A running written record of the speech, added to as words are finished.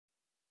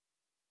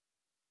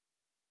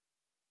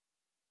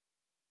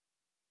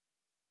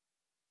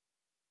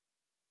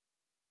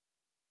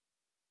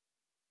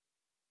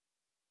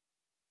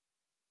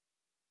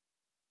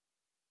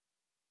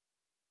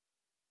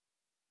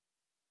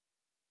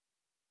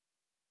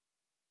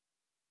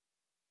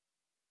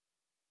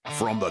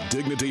From the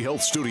Dignity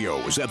Health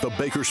Studios at the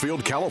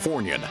Bakersfield,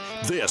 Californian,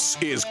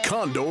 this is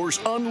Condors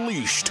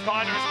Unleashed.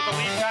 Condors with the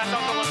lead pass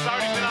out to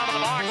Lazard. He's been out of the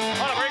box.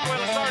 On a breakaway,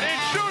 Lazard in,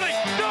 shooting,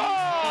 scores!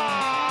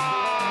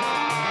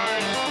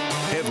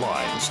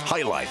 Headlines,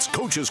 highlights,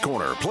 coach's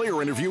corner,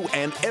 player interview,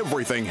 and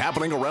everything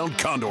happening around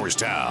Condors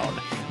Town.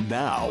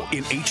 Now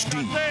in HD.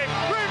 Save,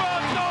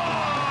 rebound, scores!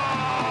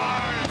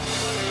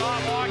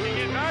 Not walking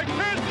it back, and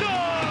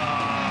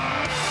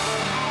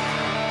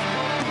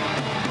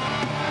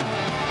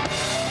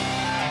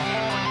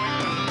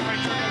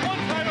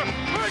one-timer,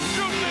 quick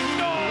shoots and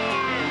scores!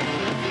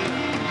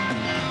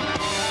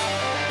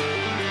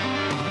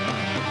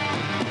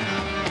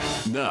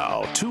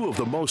 Now, two of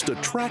the most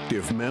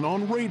attractive men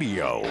on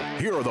radio.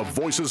 Here are the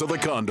voices of the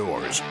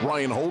Condors,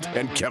 Ryan Holt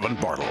and Kevin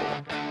Bartle.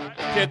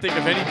 Can't think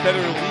of any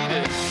better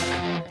lead-in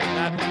than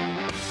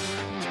that.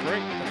 It's great,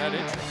 than that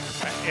intro.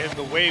 And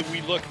the way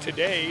we look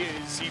today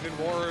is even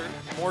more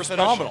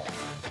Phenomenal.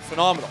 special.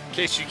 Phenomenal. In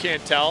case you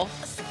can't tell,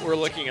 we're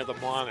looking at the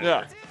monitor.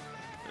 Yeah.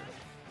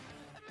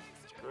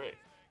 It's great.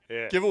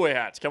 Yeah. Giveaway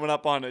hats coming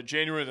up on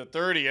January the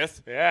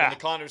 30th. Yeah. When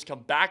the Condors come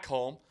back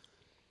home.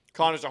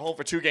 Condors are home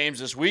for 2 games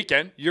this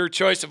weekend. Your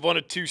choice of one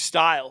of two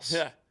styles.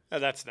 Yeah. Oh,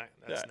 that's nice.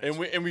 That's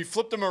nice. And we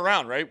flipped them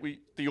around, right?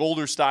 The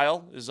older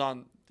style is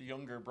on the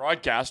younger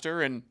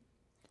broadcaster, and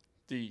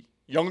the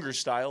younger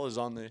style is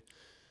on the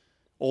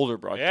older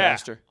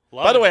broadcaster.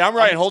 Love By the it. way, I'm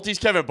Ryan Holt. He's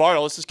Kevin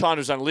Bartle. This is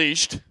Condors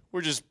Unleashed.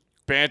 We're just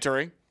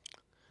bantering,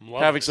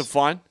 having some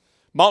fun.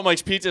 Mountain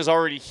Mike's Pizza is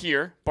already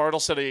here. Bartle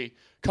set a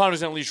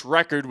Condors Unleashed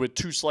record with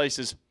 2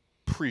 slices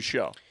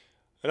pre-show.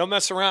 I don't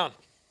mess around.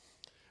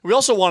 We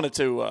also wanted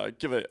to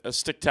give a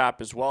stick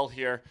tap as well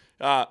here.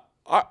 Our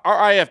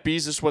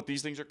IFBs is what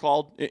these things are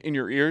called in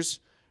your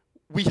ears.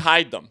 We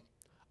hide them.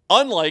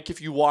 Unlike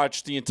if you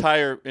watch the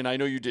entire, and I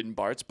know you didn't,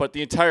 Barts, but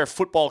the entire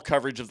football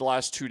coverage of the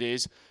last 2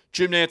 days,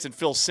 Jim Nantz and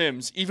Phil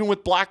Simms, even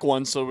with black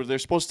ones, so they're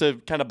supposed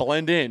to kind of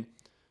blend in,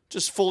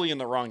 just fully in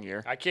the wrong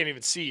ear. I can't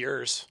even see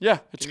yours. Yeah,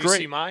 it's Can great.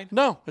 you see mine?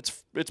 No,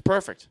 it's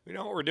perfect. We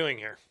know what we're doing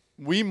here.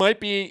 We might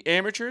be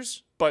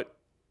amateurs, but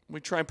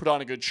we try and put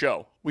on a good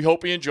show. We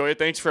hope you enjoy it.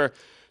 Thanks for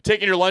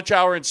taking your lunch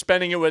hour and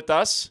spending it with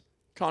us.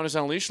 Condors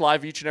Unleashed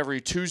live each and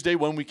every Tuesday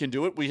when we can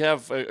do it. We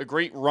have a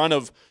great run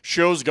of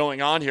shows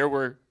going on here.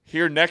 We're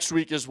here next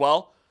week as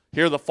well.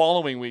 Here the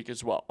following week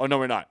as well. Oh, no,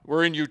 we're not.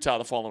 We're in Utah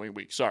the following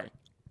week. Sorry.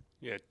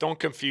 Yeah, don't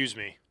confuse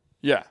me.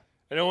 Yeah.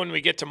 I know when we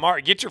get to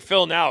March, get your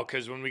fill now,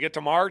 because when we get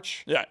to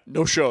March, Yeah,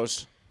 no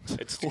shows.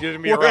 it's going to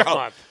be a We're rough out.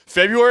 month.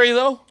 February,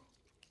 though,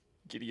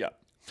 giddy up.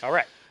 All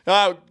right.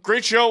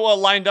 Great show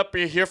lined up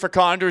here for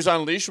Condors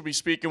Unleashed. We'll be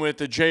speaking with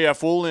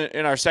JF Wool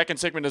in our second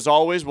segment. As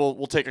always,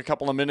 we'll take a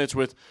couple of minutes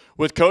with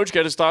Coach,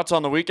 get his thoughts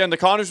on the weekend. The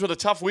Condors with a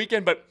tough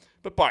weekend, but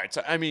Bart,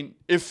 I mean,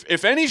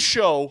 if any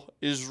show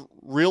is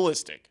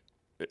realistic,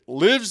 it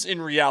lives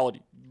in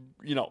reality,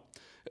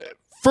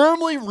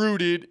 firmly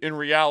rooted in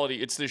reality,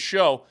 it's this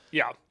show.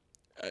 Yeah.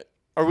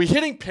 Are we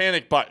hitting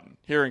panic button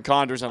here in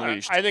Condors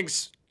Unleashed? I think,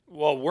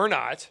 well, we're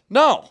not.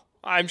 No.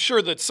 I'm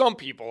sure that some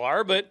people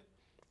are, but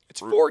it's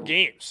 4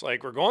 games.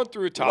 Like, we're going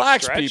through a tough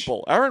Relax, stretch.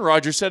 people. Aaron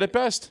Rodgers said it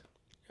best.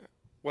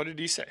 What did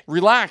he say?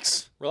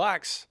 Relax.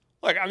 Relax.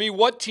 Like, I mean,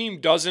 what team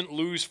doesn't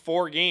lose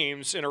 4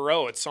 games in a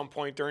row at some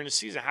point during the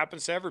season? It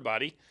happens to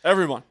everybody.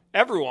 Everyone.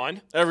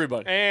 Everyone.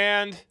 Everybody.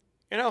 And,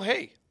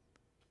 hey,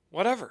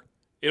 whatever.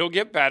 It'll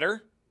get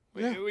better.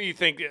 Yeah. You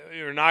think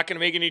you're not going to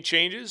make any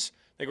changes?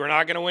 Think we're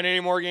not going to win any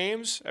more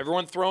games?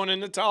 Everyone throwing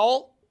in the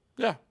towel?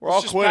 Yeah, we're Let's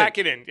all just quitting. pack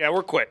it in. Yeah,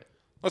 we're quit.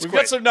 Let's We've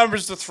quit. got some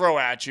numbers to throw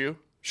at you.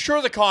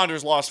 Sure, the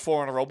Condors lost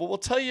 4 in a row, but we'll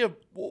tell you,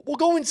 we'll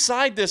go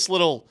inside this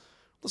little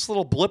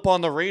blip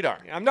on the radar.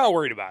 I'm not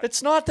worried about it.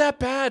 It's not that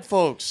bad,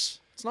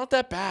 folks. It's not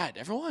that bad.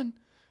 Everyone,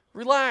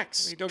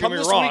 relax. I mean, don't Come get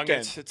me this wrong.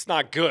 weekend. It's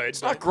not good.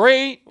 It's not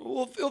great.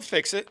 We'll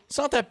fix it. It's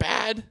not that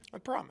bad. I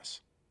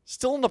promise.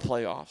 Still in the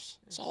playoffs.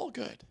 It's all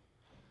good.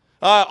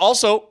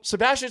 Also,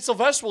 Sebastian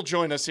Sylvester will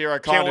join us here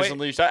at Can't Condors wait.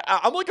 Unleashed.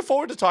 I'm looking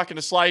forward to talking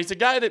to Sly. He's a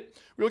guy that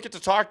we don't get to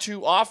talk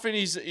to often.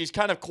 He's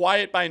kind of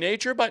quiet by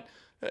nature, but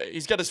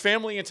he's got his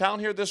family in town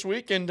here this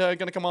week and going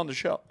to come on the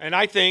show. And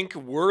I think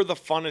we're the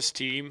funnest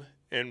team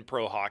in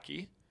pro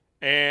hockey,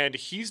 and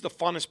he's the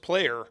funnest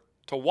player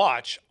to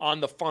watch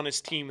on the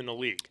funnest team in the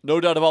league. No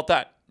doubt about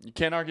that. You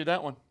can't argue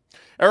that one.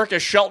 Erica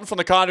Shelton from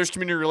the Condors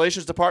Community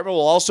Relations Department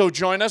will also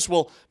join us.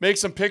 We'll make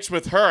some picks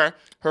with her.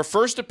 Her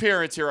first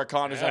appearance here at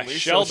Condors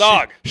Unleashed. Shell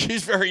dog.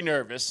 She's very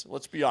nervous.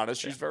 Let's be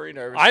honest. She's very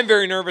nervous. I'm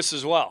very nervous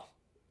as well.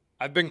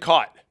 I've been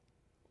caught.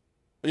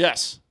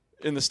 Yes,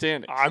 in the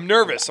standings. I'm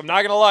nervous. I'm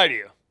not going to lie to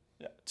you.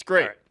 Yeah, it's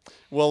great. All right.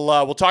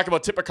 We'll talk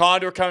about Tippa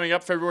Condor coming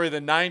up February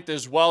the 9th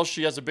as well.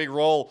 She has a big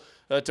role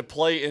to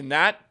play in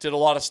that. Did a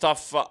lot of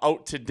stuff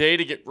out today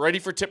to get ready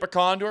for Tippa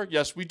Condor.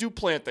 Yes, we do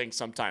plan things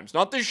sometimes.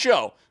 Not this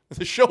show.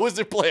 The show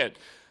isn't planned.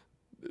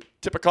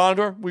 Tippa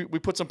Condor, we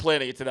put some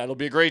planning into that. It'll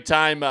be a great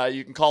time.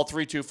 You can call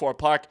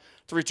 324-PUCK,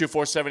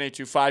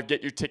 324-7825.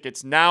 Get your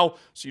tickets now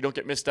so you don't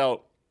get missed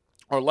out,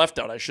 or left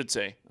out, I should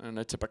say, on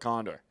the Tippa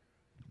Condor.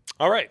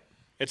 All right.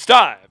 It's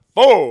time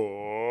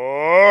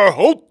for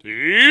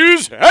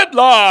Holty's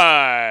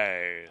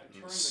Headlines.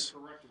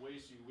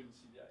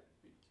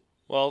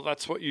 Well,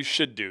 that's what you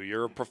should do.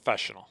 You're a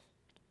professional.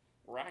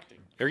 We're acting.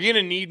 Are you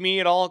going to need me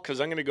at all? Because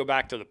I'm going to go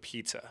back to the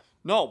pizza.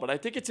 No, but I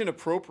think it's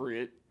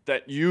inappropriate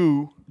that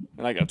you,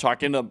 and I got to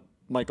talk into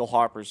Michael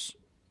Hopper's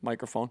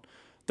microphone,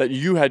 that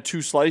you had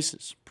 2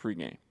 slices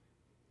pregame.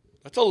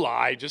 That's a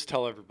lie. Just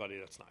tell everybody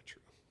that's not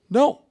true.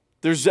 No,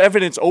 there's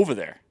evidence over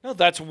there. No,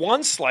 that's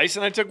 1 slice,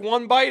 and I took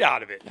 1 bite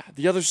out of it.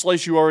 The other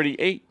slice you already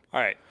ate.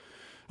 All right.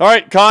 All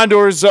right,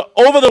 Condors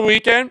over the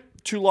weekend.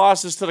 2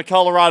 losses to the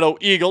Colorado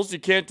Eagles. You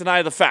can't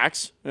deny the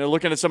facts.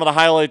 Looking at some of the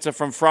highlights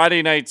from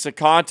Friday night's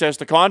contest,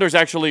 the Condors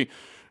actually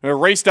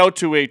raced out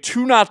to a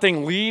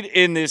 2-0 lead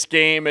in this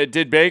game. It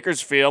did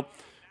Bakersfield.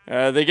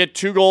 They get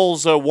 2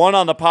 goals, 1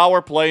 on the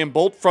power play, and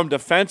both from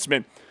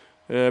defensemen.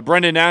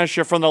 Brendan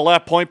Nasher from the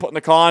left point putting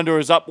the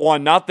Condors up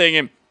 1-0.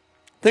 And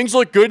things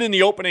look good in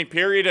the opening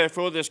period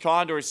for this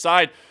Condors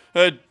side.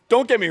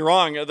 Don't get me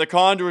wrong. The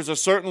Condors have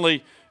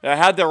certainly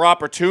had their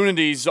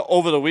opportunities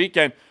over the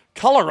weekend.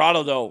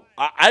 Colorado, though,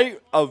 I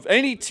of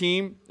any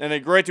team,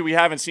 and granted we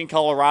haven't seen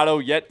Colorado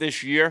yet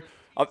this year,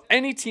 of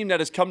any team that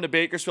has come to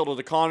Bakersfield or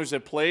the Condors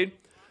have played,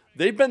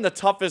 they've been the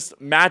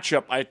toughest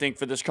matchup, I think,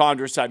 for this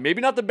Condors side.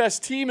 Maybe not the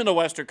best team in the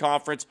Western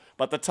Conference,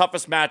 but the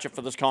toughest matchup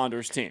for this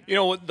Condors team. You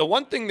know, the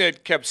one thing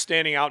that kept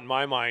standing out in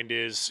my mind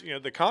is,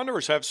 the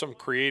Condors have some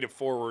creative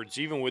forwards,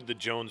 even with the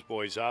Jones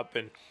boys up,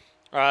 and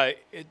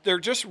there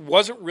just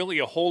wasn't really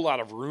a whole lot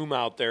of room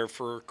out there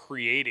for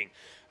creating.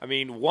 I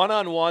mean,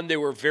 one-on-one, they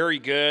were very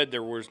good.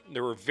 There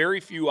were very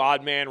few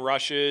odd man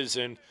rushes,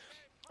 and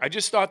I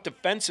just thought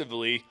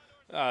defensively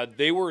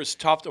they were as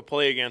tough to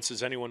play against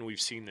as anyone we've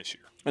seen this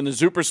year. And the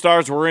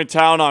Superstars were in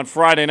town on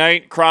Friday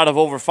night. Crowd of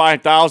over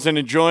 5,000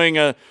 enjoying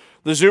the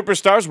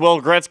Superstars. Will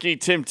Gretzky,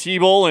 Tim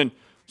Tebow, and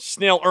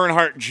Snail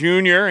Earnhardt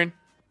Jr. And,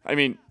 I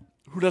mean,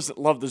 who doesn't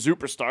love the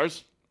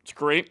Superstars? It's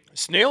great.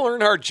 Snail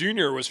Earnhardt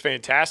Jr. was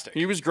fantastic.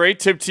 He was great.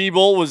 Tim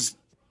Tebow was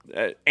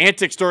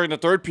antics during the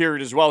third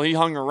period as well. He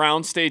hung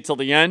around, stayed till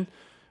the end.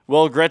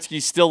 Will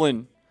Gretzky's still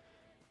in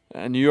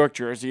a New York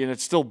jersey, and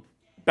it still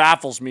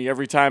baffles me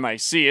every time I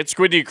see it.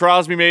 Squiddy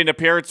Crosby made an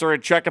appearance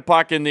during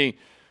Check-a-Puck in the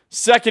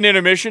second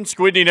intermission.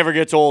 Squiddy never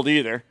gets old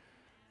either.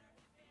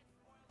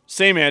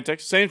 Same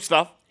antics, same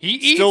stuff. He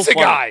eats a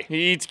guy.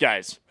 He eats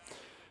guys.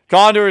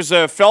 Condors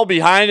fell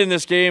behind in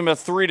this game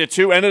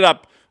 3-2. Ended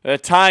up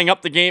tying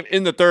up the game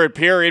in the third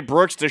period.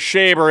 Brooks to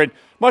Shaber, and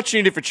much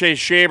needed for Chase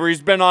Shaber.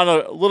 He's been on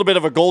a little bit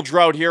of a goal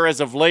drought here as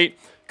of late.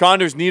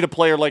 Condors need a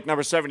player like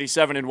number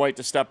 77 in white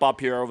to step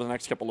up here over the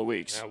next couple of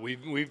weeks. Yeah,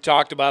 we've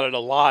talked about it a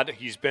lot.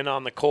 He's been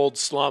on the cold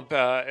slump.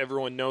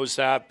 Everyone knows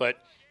that, but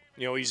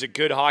he's a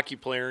good hockey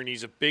player and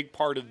he's a big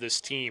part of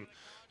this team.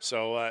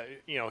 So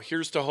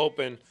here's to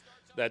hoping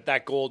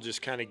that goal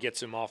just kind of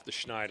gets him off the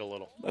schneid a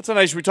little. That's a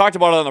nice. We talked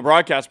about it on the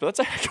broadcast, but that's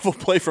a heck of a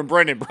play from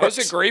Brendan Brooks.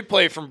 That's a great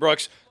play from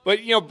Brooks.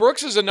 But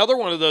Brooks is another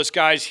one of those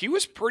guys. He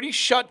was pretty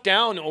shut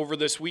down over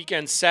this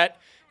weekend set,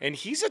 and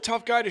he's a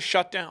tough guy to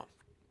shut down.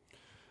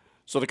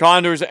 So the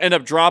Condors end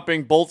up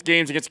dropping both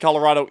games against the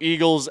Colorado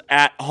Eagles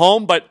at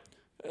home. But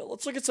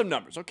let's look at some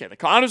numbers. Okay, the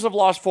Condors have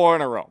lost 4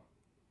 in a row.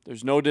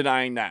 There's no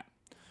denying that.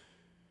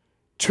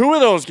 2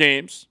 of those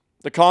games,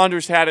 the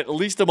Condors had at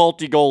least a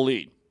multi-goal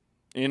lead.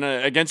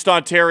 Against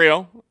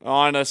Ontario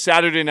on a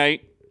Saturday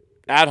night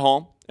at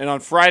home, and on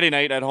Friday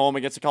night at home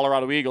against the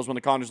Colorado Eagles when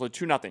the Condors led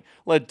 2-0.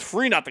 Led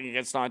 3-0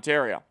 against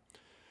Ontario.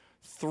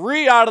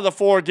 3 out of the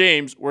 4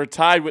 games were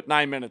tied with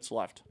 9 minutes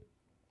left.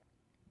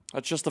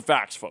 That's just the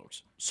facts,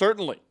 folks.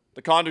 Certainly,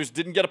 the Condors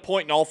didn't get a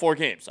point in all 4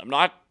 games. I'm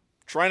not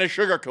trying to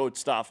sugarcoat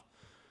stuff,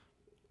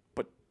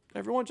 but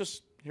everyone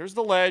just... Here's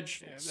the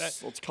ledge.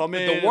 Let's come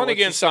in. The one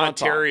against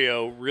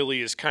Ontario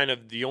really is kind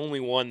of the only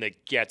one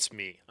that gets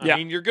me. I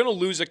mean, you're going to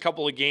lose a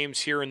couple of games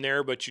here and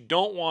there, but you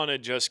don't want to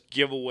just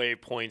give away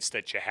points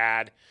that you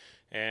had.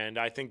 And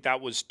I think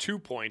that was 2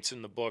 points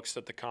in the books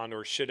that the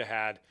Condors should have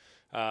had.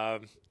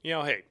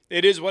 Hey,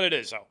 it is what it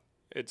is, though.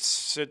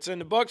 It's in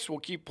the books. We'll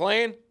keep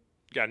playing.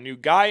 Got a new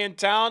guy in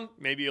town.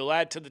 Maybe you'll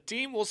add to the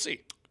team. We'll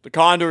see. The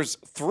Condors,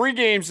 3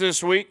 games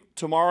this week.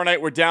 Tomorrow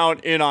night, we're down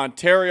in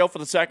Ontario for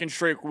the second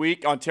straight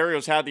week.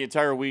 Ontario's had the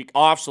entire week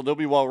off, so they'll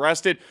be well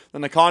rested.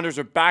 Then the Condors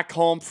are back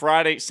home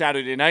Friday,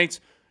 Saturday nights.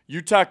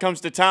 Utah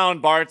comes to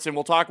town, Bartz, and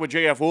we'll talk with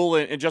JF Wool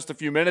in just a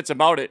few minutes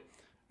about it.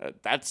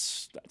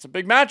 That's a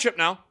big matchup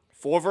now.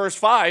 4 versus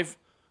 5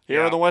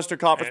 here in the Western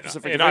Conference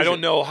Pacific Division. And I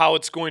don't know how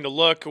it's going to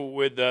look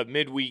with the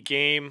midweek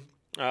game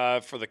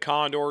for the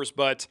Condors,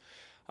 but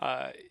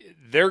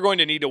they're going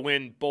to need to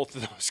win both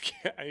of those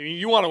games. I mean,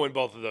 you want to win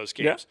both of those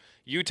games. Yeah.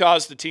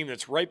 Utah's the team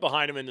that's right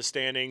behind them in the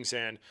standings,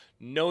 and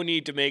no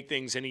need to make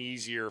things any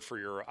easier for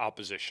your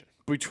opposition.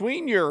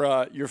 Between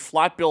your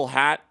flat bill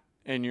hat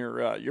and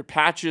your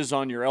patches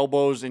on your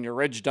elbows and your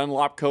Reg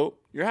Dunlop coat,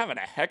 you're having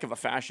a heck of a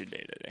fashion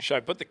day today. Should I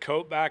put the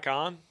coat back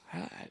on?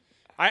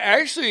 I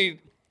actually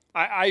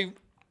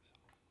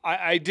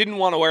didn't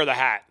want to wear the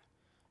hat,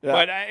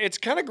 but it's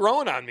kind of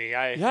growing on me.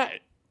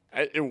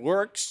 It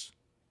works.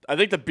 I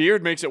think the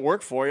beard makes it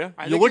work for you.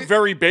 You look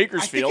very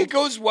Bakersfield. I think it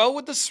goes well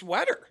with the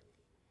sweater.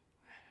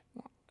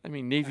 I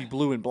mean, navy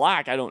blue and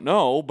black, I don't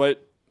know,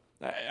 but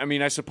I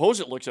mean, I suppose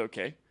it looks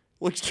okay.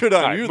 Looks good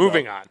on All right, you,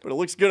 moving though. on. But it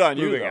looks good on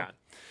Moving you,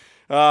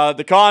 though.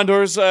 The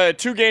Condors,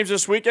 2 games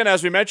this weekend,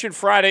 as we mentioned,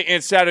 Friday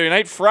and Saturday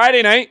night.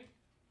 Friday night,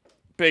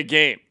 big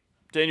game.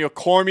 Daniel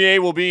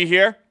Cormier will be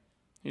here.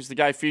 He's the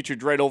guy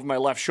featured right over my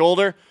left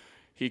shoulder.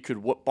 He could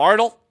whoop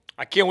Bartle.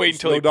 I can't wait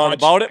until no doubt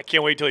about it. I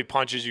can't wait until he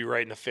punches you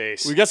right in the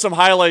face. We got some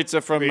highlights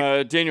from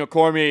Daniel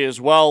Cormier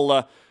as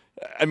well.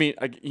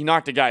 He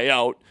knocked a guy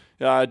out.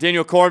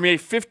 Daniel Cormier,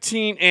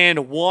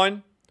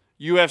 15-1,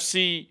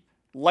 UFC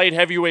light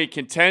heavyweight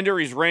contender.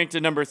 He's ranked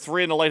at number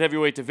 3 in the light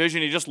heavyweight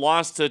division. He just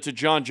lost to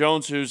John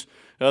Jones, who's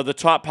the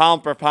top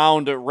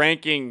pound-per-pound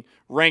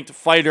ranked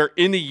fighter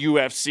in the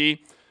UFC.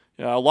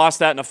 Lost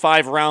that in a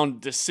 5-round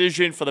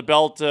decision for the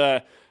belt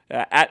at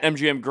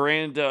MGM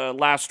Grand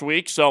last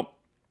week. So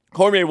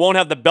Cormier won't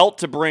have the belt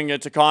to bring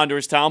to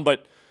Condors Town,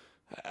 but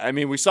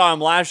we saw him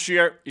last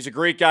year. He's a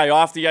great guy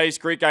off the ice,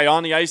 great guy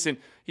on the ice, and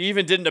he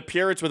even did an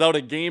appearance without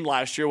a game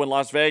last year when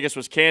Las Vegas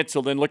was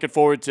canceled, and looking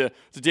forward to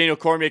Daniel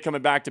Cormier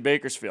coming back to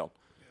Bakersfield.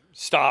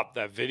 Stop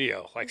that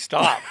video.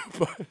 Stop.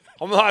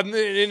 I'm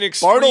in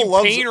extreme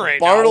pain right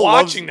now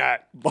watching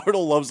that.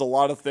 Bartle loves a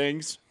lot of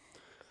things.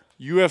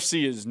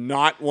 UFC is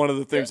not one of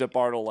the things that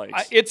Bartle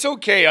likes. It's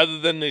okay other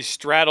than they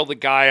straddle the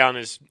guy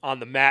on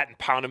the mat and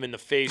pound him in the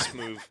face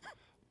move.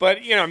 But,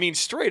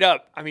 straight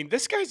up,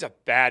 this guy's a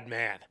bad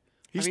man.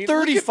 He's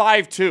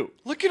 35, too.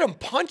 Look at him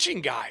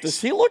punching guys. Does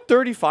he look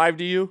 35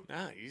 to you?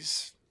 Nah,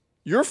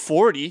 You're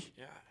 40.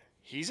 Yeah,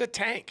 he's a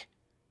tank.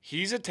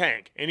 He's a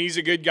tank, and he's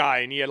a good guy,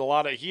 and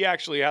he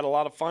actually had a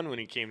lot of fun when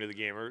he came to the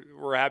game.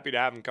 We're happy to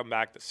have him come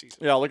back this season.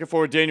 Yeah, looking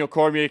forward to Daniel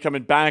Cormier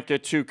coming back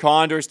to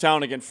Condors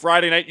Town. Again,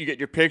 Friday night, you get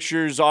your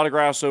pictures,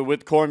 autographs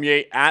with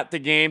Cormier at the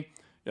game.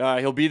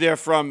 He'll be there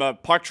from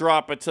puck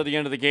drop until the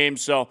end of the game.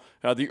 So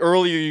the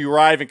earlier you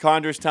arrive in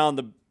Condors Town,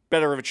 the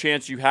better of a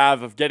chance you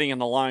have of getting in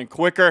the line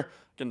quicker.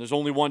 Again, there's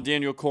only one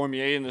Daniel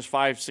Cormier and there's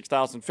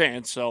 6,000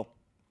 fans. So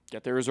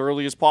get there as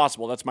early as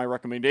possible. That's my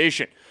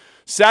recommendation.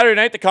 Saturday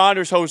night, the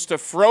Condors host a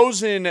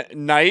Frozen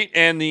night,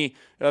 and the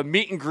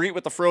meet and greet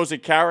with the Frozen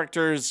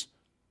characters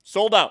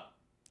sold out.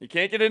 You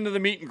can't get into the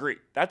meet and greet.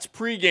 That's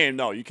pregame,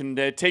 though. You can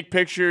take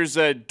pictures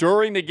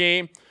during the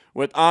game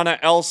with Anna,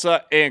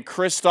 Elsa, and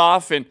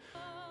Kristoff, and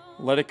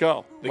let it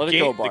go. Let it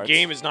go, Bart. The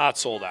game is not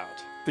sold out.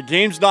 The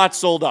game's not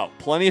sold out.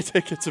 Plenty of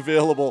tickets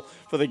available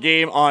for the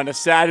game on a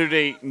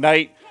Saturday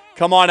night.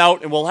 Come on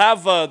out, and we'll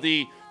have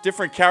the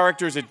different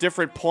characters at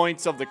different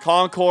points of the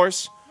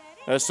concourse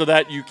so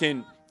that you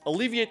can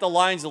alleviate the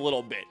lines a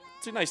little bit.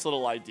 It's a nice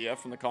little idea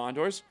from the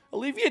Condors.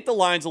 Alleviate the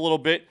lines a little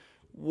bit.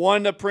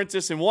 One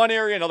princess in one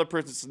area, another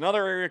princess in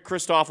another area.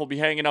 Kristoff will be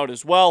hanging out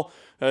as well,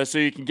 so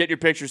you can get your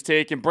pictures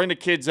taken. Bring the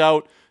kids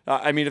out.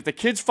 If the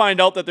kids find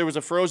out that there was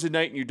a Frozen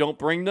night and you don't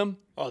bring them,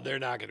 they're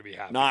not going to be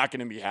happy. Not going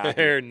to be happy.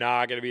 They're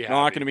not going to be happy.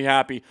 Not going to be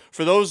happy.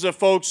 For those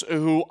folks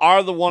who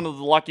are one of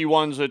the lucky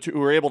ones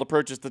who are able to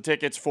purchase the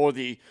tickets for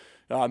the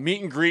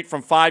meet and greet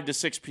from 5 to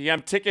 6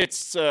 p.m.,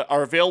 tickets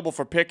are available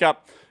for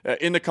pickup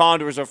in the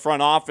Condors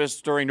front office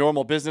during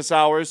normal business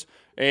hours,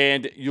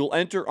 and you'll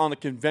enter on the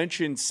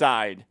convention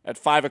side at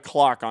 5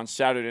 o'clock on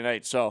Saturday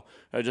night. So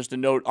just a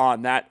note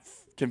on that.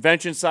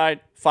 Convention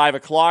side, 5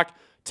 o'clock.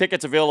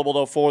 Tickets available,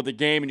 though, for the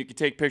game, and you can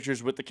take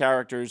pictures with the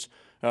characters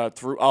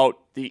throughout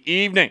the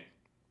evening.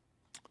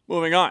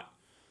 Moving on.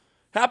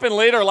 Happened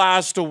later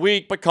last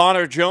week, but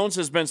Connor Jones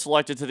has been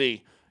selected to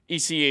the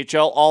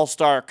ECHL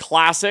All-Star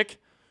Classic.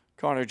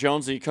 Connor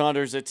Jones, the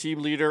Condors, a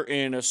team leader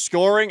in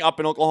scoring up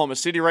in Oklahoma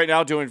City right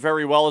now, doing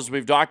very well, as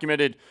we've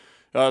documented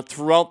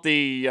throughout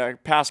the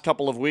past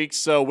couple of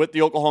weeks with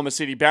the Oklahoma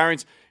City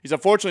Barons. He's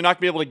unfortunately not going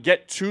to be able to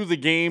get to the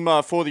game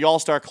for the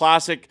All-Star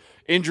Classic.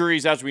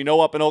 Injuries, as we know,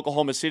 up in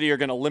Oklahoma City are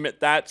going to limit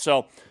that,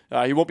 so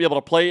he won't be able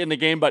to play in the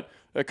game, but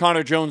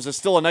Connor Jones is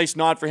still a nice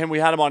nod for him. We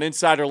had him on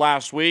Insider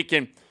last week,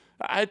 and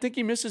I think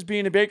he misses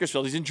being in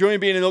Bakersfield. He's enjoying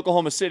being in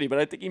Oklahoma City, but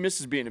I think he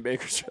misses being in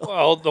Bakersfield.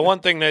 Well, the one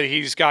thing that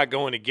he's got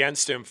going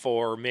against him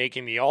for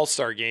making the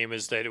All-Star game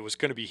is that it was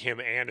going to be him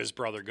and his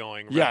brother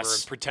going, remember,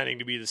 yes, and pretending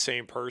to be the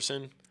same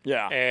person.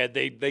 Yeah. And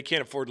they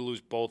can't afford to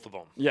lose both of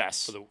them.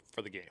 Yes.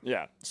 For the game.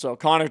 Yeah. So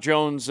Connor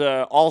Jones,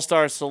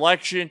 All-Star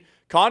selection.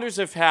 Condors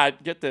have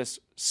had, get this,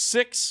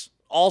 6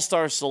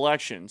 All-Star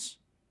selections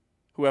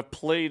who have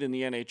played in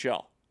the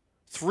NHL.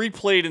 3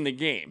 played in the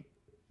game.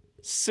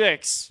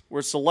 6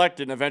 were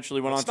selected and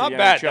eventually went on to the NHL. That's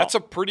not bad. That's a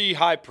pretty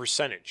high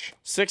percentage.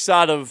 6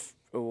 out of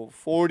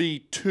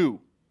 42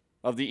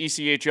 of the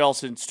ECHL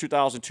since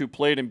 2002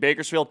 played in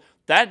Bakersfield.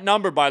 That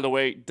number, by the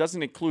way,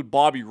 doesn't include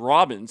Bobby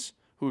Robbins,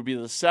 who would be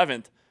the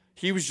 7th.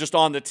 He was just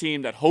on the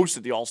team that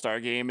hosted the All-Star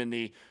game in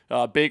the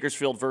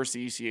Bakersfield versus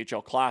the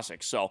ECHL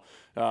Classic. So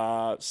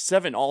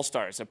 7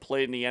 All-Stars have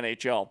played in the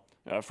NHL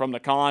from the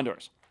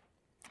Condors.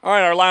 All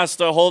right, our last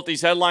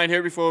Holty's headline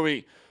here before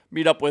we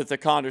meet up with the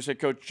Condors head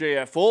coach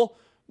J.F. Full.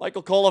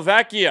 Michael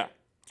Kolovecchia,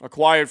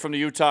 acquired from the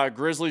Utah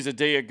Grizzlies a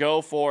day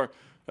ago for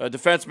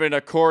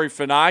defenseman Corey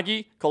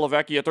Finagi.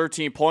 Kolovecchia,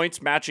 13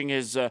 points, matching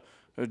his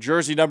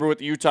jersey number with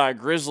the Utah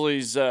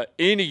Grizzlies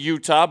in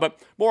Utah. But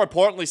more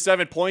importantly,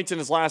 7 points in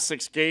his last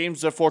 6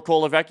 games for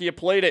Kolovecchia.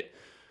 Played at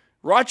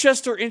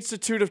Rochester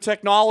Institute of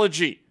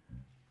Technology.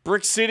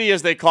 Brick City,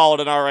 as they call it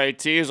in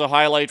RIT, is a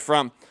highlight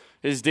from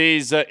his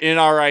days in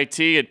RIT.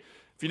 And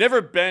if you've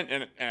never been,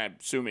 and I'm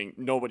assuming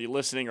nobody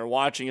listening or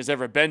watching has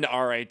ever been to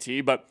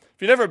RIT, but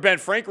if you've never been,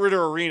 Frank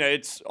Ritter Arena,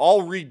 it's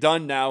all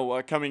redone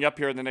now coming up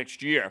here in the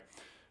next year.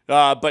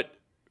 But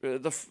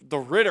the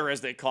Ritter,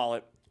 as they call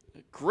it,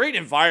 great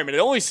environment. It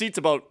only seats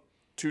about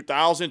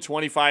 2,000,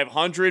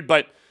 2,500,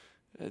 but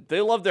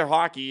they love their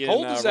hockey in How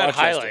old is that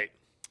Rochester. highlight?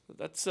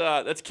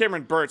 That's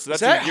Cameron Burt, so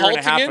that's that a year and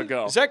a half Haltigan?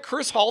 ago. Is that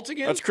Chris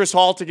Haltigan? That's Chris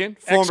Haltigan,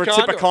 former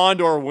Ex-Condor.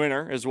 Tippecondor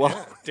winner as well.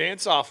 Yeah,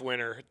 dance-off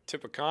winner,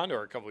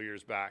 Tippecondor a couple of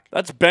years back.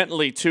 That's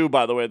Bentley, too,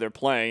 by the way, they're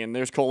playing. And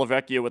there's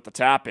Colavecchia with the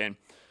tap-in.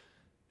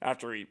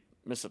 After he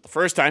missed it the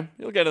first time,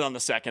 he'll get it on the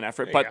second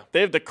effort. There you But go.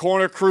 they have the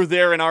corner crew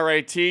there in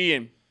RIT.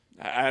 And,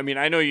 I mean,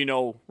 I know you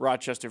know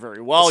Rochester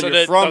very well. So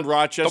You're from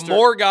Rochester. The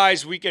more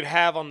guys we could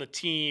have on the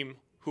team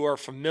who are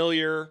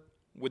familiar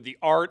with the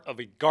art of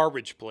a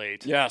garbage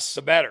plate, Yes.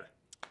 the better.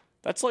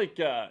 That's like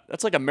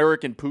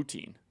American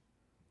poutine.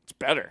 It's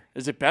better.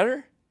 Is it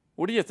better?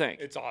 What do you think?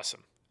 It's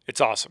awesome.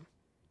 It's awesome.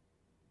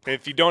 And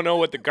if you don't know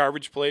what the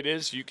garbage plate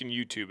is, you can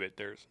YouTube it.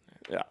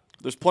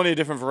 There's plenty of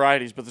different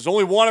varieties, but there's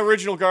only one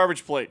original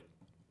garbage plate,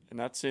 and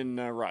that's in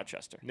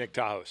Rochester. Nick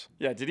Tahoe's.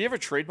 Yeah, did he ever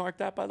trademark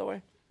that, by the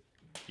way?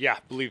 Yeah,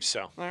 believe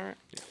so.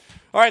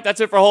 All right,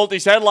 that's it for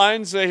Holty's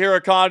headlines here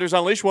at Condors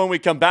Unleashed. When we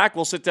come back,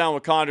 we'll sit down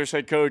with Condors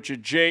head coach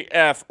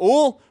J.F.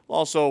 Uhl.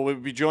 Also, we'll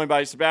be joined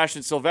by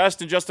Sebastian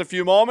Sylvester in just a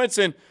few moments,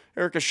 and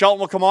Erica Shelton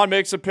will come on,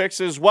 make some picks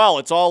as well.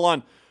 It's all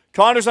on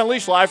Condors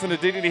Unleashed, live from the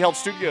Dignity Health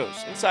Studios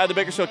inside the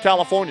Bakersfield,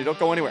 California. Don't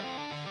go anywhere.